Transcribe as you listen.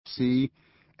Pepsi,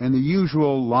 and the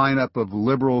usual lineup of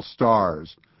liberal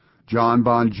stars: John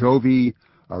Bon Jovi,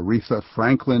 Aretha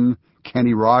Franklin,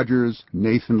 Kenny Rogers,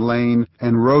 Nathan Lane,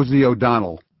 and Rosie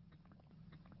O'Donnell.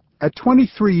 At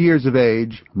 23 years of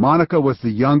age, Monica was the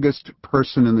youngest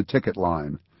person in the ticket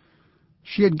line.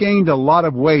 She had gained a lot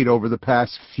of weight over the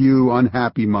past few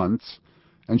unhappy months,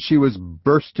 and she was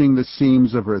bursting the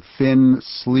seams of her thin,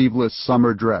 sleeveless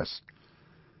summer dress.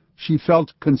 She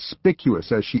felt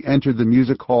conspicuous as she entered the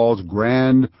music hall's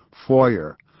grand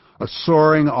foyer, a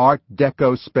soaring Art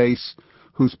Deco space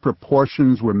whose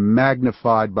proportions were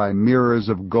magnified by mirrors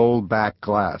of gold-backed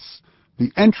glass.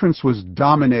 The entrance was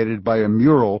dominated by a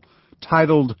mural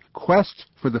titled "Quest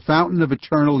for the Fountain of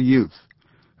Eternal Youth,"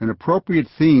 an appropriate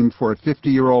theme for a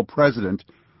 50-year-old president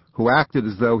who acted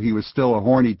as though he was still a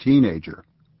horny teenager.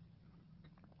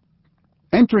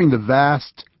 Entering the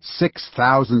vast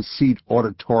 6,000-seat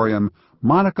auditorium,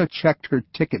 Monica checked her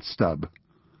ticket stub.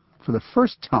 For the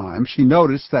first time, she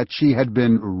noticed that she had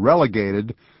been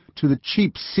relegated to the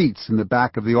cheap seats in the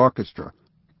back of the orchestra.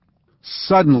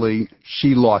 Suddenly,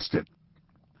 she lost it.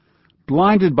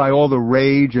 Blinded by all the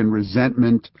rage and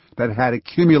resentment that had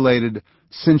accumulated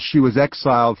since she was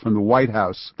exiled from the White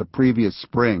House the previous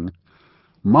spring,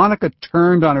 Monica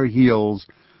turned on her heels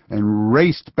and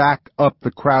raced back up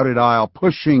the crowded aisle,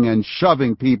 pushing and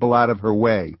shoving people out of her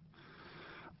way.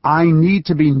 "I need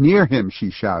to be near him,"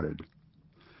 she shouted.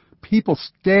 People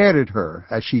stared at her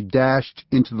as she dashed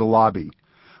into the lobby.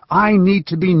 "I need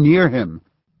to be near him."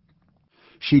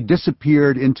 She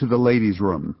disappeared into the ladies'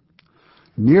 room.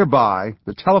 Nearby,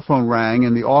 the telephone rang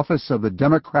in the office of the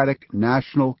Democratic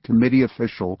National Committee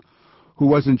official who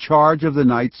was in charge of the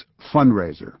night's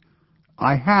fundraiser.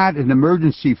 "I had an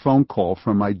emergency phone call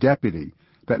from my deputy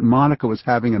that Monica was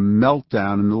having a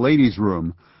meltdown in the ladies'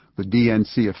 room," the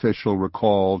DNC official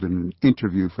recalled in an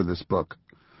interview for this book.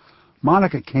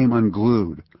 Monica came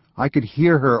unglued. I could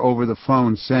hear her over the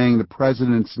phone saying the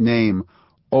president's name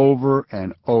over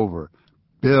and over.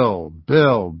 "Bill,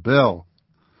 Bill, Bill."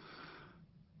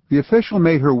 The official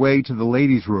made her way to the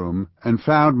ladies' room and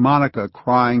found Monica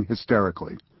crying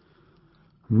hysterically.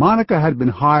 Monica had been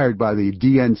hired by the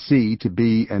DNC to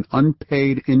be an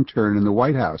unpaid intern in the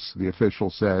White House, the official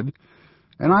said,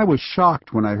 and I was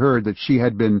shocked when I heard that she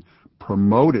had been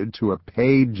promoted to a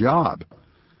paid job.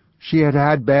 She had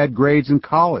had bad grades in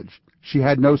college. She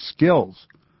had no skills.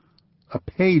 A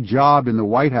paid job in the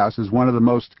White House is one of the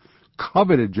most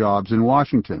coveted jobs in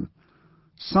Washington.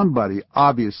 Somebody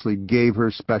obviously gave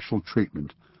her special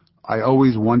treatment. I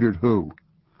always wondered who.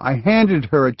 I handed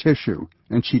her a tissue,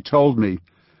 and she told me,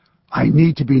 "I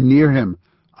need to be near him.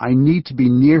 I need to be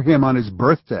near him on his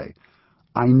birthday.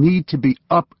 I need to be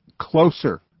up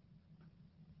closer."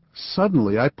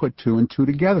 Suddenly, I put two and two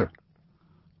together.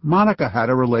 Monica had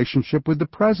a relationship with the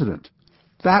president.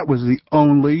 That was the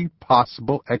only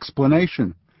possible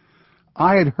explanation.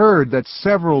 I had heard that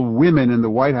several women in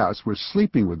the White House were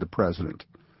sleeping with the president,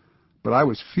 but I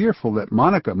was fearful that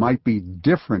Monica might be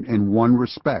different in one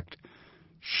respect.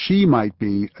 She might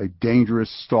be a dangerous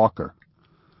stalker.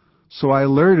 So I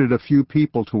alerted a few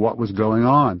people to what was going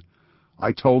on.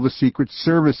 I told the Secret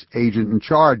Service agent in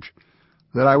charge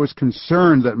that I was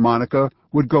concerned that Monica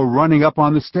would go running up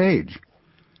on the stage.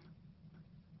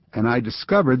 And I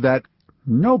discovered that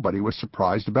nobody was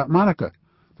surprised about Monica.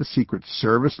 The Secret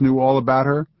Service knew all about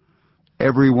her.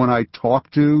 Everyone I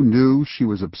talked to knew she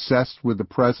was obsessed with the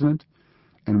president.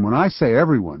 And when I say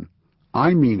everyone,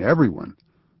 I mean everyone,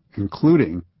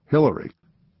 including Hillary.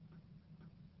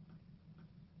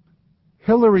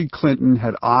 Hillary Clinton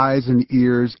had eyes and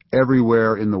ears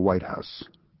everywhere in the White House.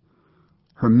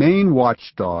 Her main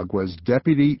watchdog was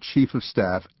Deputy Chief of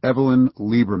Staff Evelyn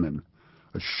Lieberman,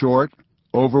 a short,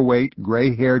 overweight,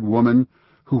 gray-haired woman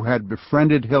who had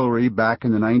befriended Hillary back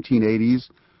in the 1980s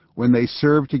when they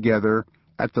served together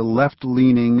at the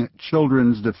left-leaning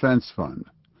Children's Defense Fund.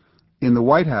 In the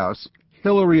White House,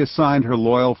 Hillary assigned her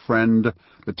loyal friend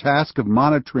the task of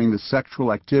monitoring the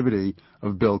sexual activity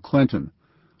of Bill Clinton,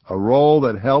 a role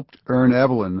that helped earn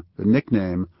Evelyn the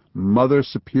nickname Mother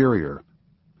Superior.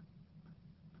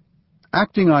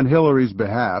 Acting on Hillary's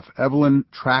behalf, Evelyn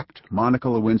tracked Monica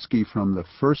Lewinsky from the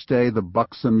first day the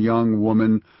buxom young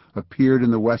woman appeared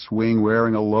in the West Wing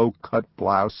wearing a low-cut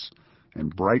blouse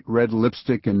and bright red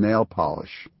lipstick and nail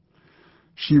polish.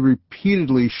 She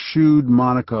repeatedly shooed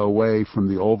Monica away from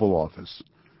the Oval Office,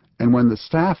 and when the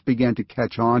staff began to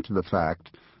catch on to the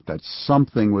fact that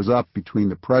something was up between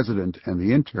the president and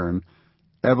the intern,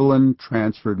 Evelyn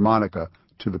transferred Monica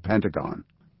to the Pentagon.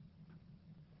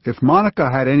 If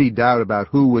Monica had any doubt about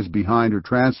who was behind her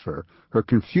transfer, her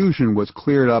confusion was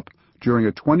cleared up during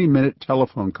a 20-minute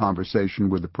telephone conversation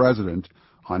with the president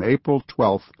on April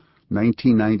 12,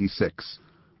 1996.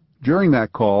 During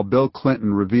that call, Bill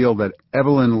Clinton revealed that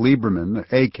Evelyn Lieberman,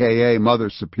 a.k.a. Mother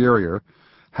Superior,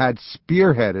 had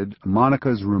spearheaded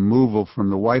Monica's removal from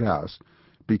the White House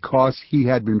because he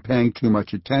had been paying too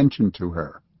much attention to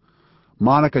her.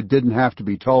 Monica didn't have to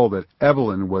be told that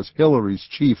Evelyn was Hillary's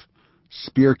chief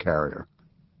spear carrier.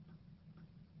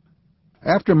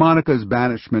 After Monica's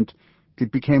banishment,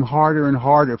 it became harder and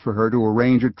harder for her to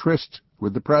arrange a tryst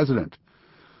with the president.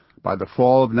 By the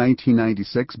fall of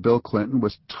 1996, Bill Clinton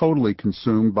was totally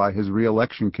consumed by his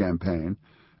re-election campaign,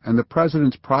 and the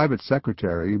president's private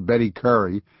secretary, Betty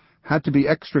Curry, had to be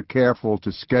extra careful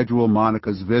to schedule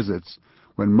Monica's visits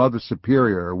when Mother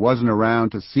Superior wasn't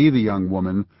around to see the young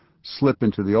woman slip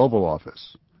into the Oval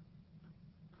Office.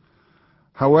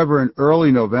 However, in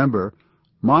early November,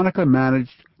 Monica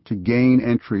managed to gain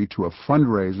entry to a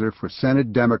fundraiser for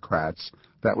Senate Democrats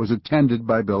that was attended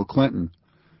by Bill Clinton.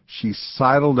 She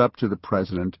sidled up to the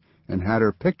president and had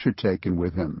her picture taken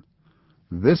with him.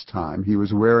 This time he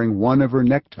was wearing one of her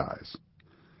neckties.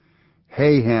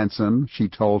 "Hey, handsome," she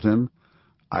told him,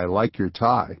 "I like your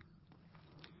tie."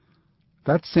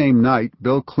 That same night,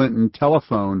 Bill Clinton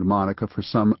telephoned Monica for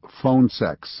some phone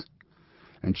sex,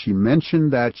 and she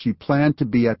mentioned that she planned to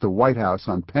be at the White House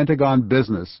on Pentagon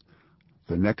business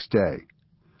the next day.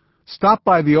 "Stop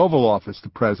by the Oval Office," the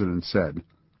president said.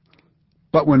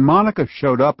 But when Monica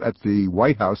showed up at the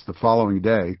White House the following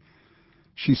day,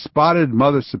 she spotted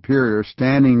Mother Superior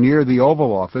standing near the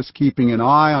Oval Office, keeping an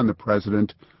eye on the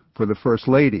president for the First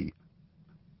Lady.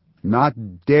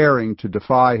 Not daring to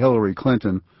defy Hillary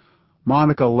Clinton,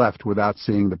 Monica left without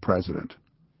seeing the president.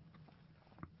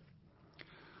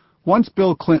 Once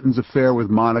Bill Clinton's affair with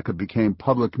Monica became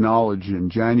public knowledge in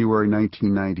January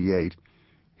 1998,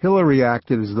 Hillary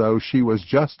acted as though she was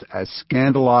just as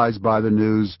scandalized by the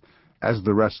news as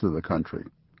the rest of the country.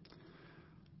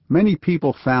 Many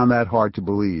people found that hard to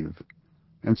believe,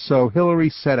 and so Hillary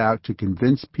set out to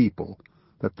convince people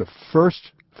that the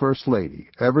first First Lady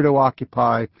ever to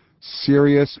occupy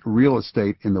serious real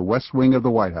estate in the West Wing of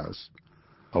the White House,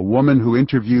 a woman who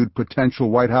interviewed potential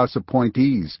White House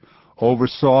appointees,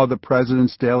 oversaw the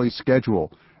president's daily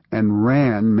schedule, and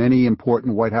ran many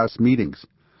important White House meetings,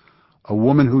 a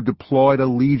woman who deployed a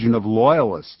legion of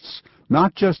loyalists,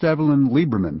 not just Evelyn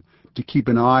Lieberman, to keep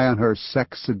an eye on her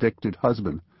sex-addicted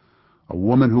husband, a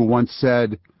woman who once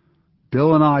said,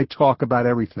 "Bill and I talk about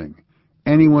everything.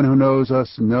 Anyone who knows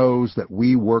us knows that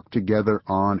we work together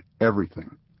on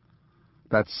everything."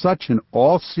 That such an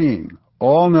all-seeing,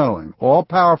 all-knowing,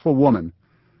 all-powerful woman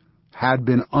had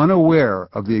been unaware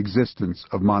of the existence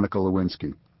of Monica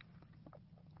Lewinsky.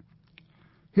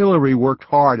 Hillary worked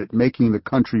hard at making the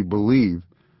country believe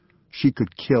she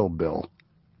could kill Bill.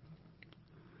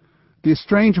 The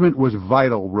estrangement was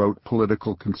vital, wrote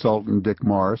political consultant Dick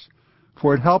Morris,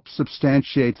 for it helped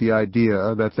substantiate the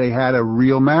idea that they had a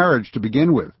real marriage to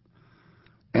begin with,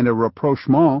 and a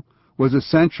rapprochement was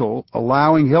essential,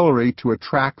 allowing Hillary to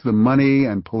attract the money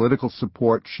and political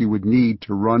support she would need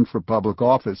to run for public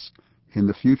office in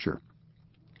the future.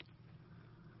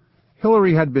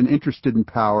 Hillary had been interested in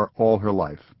power all her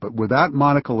life, but without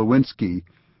Monica Lewinsky,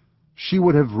 she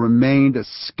would have remained a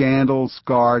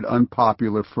scandal-scarred,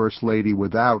 unpopular First Lady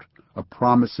without a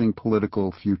promising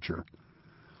political future.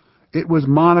 It was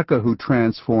Monica who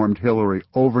transformed Hillary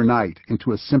overnight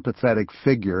into a sympathetic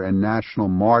figure and national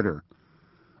martyr,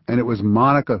 and it was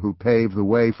Monica who paved the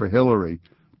way for Hillary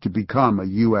to become a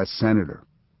U.S. Senator.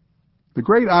 The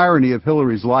great irony of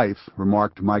Hillary's life,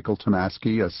 remarked Michael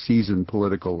Tomasky, a seasoned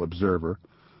political observer,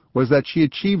 was that she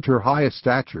achieved her highest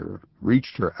stature,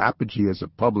 reached her apogee as a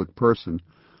public person,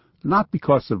 not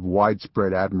because of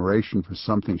widespread admiration for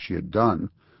something she had done,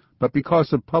 but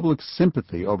because of public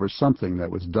sympathy over something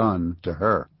that was done to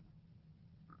her.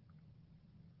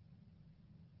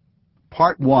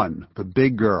 Part 1. The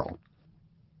Big Girl.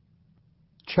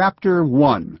 Chapter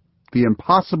 1. The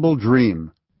Impossible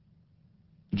Dream.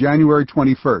 January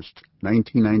 21st,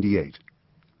 1998.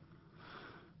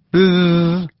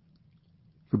 Buzz!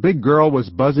 The big girl was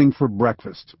buzzing for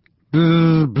breakfast.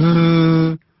 Buzz,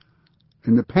 buzz.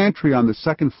 In the pantry on the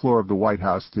second floor of the White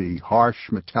House, the harsh,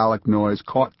 metallic noise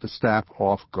caught the staff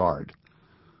off guard.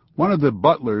 One of the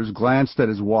butlers glanced at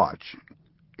his watch.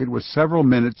 It was several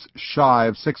minutes shy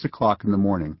of 6 o'clock in the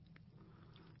morning.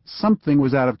 Something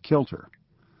was out of kilter.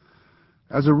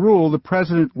 As a rule, the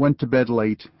president went to bed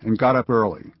late and got up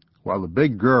early, while the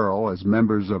big girl, as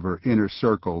members of her inner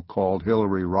circle called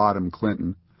Hillary Rodham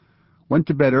Clinton, went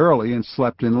to bed early and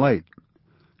slept in late.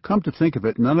 Come to think of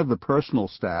it, none of the personal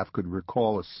staff could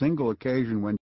recall a single occasion when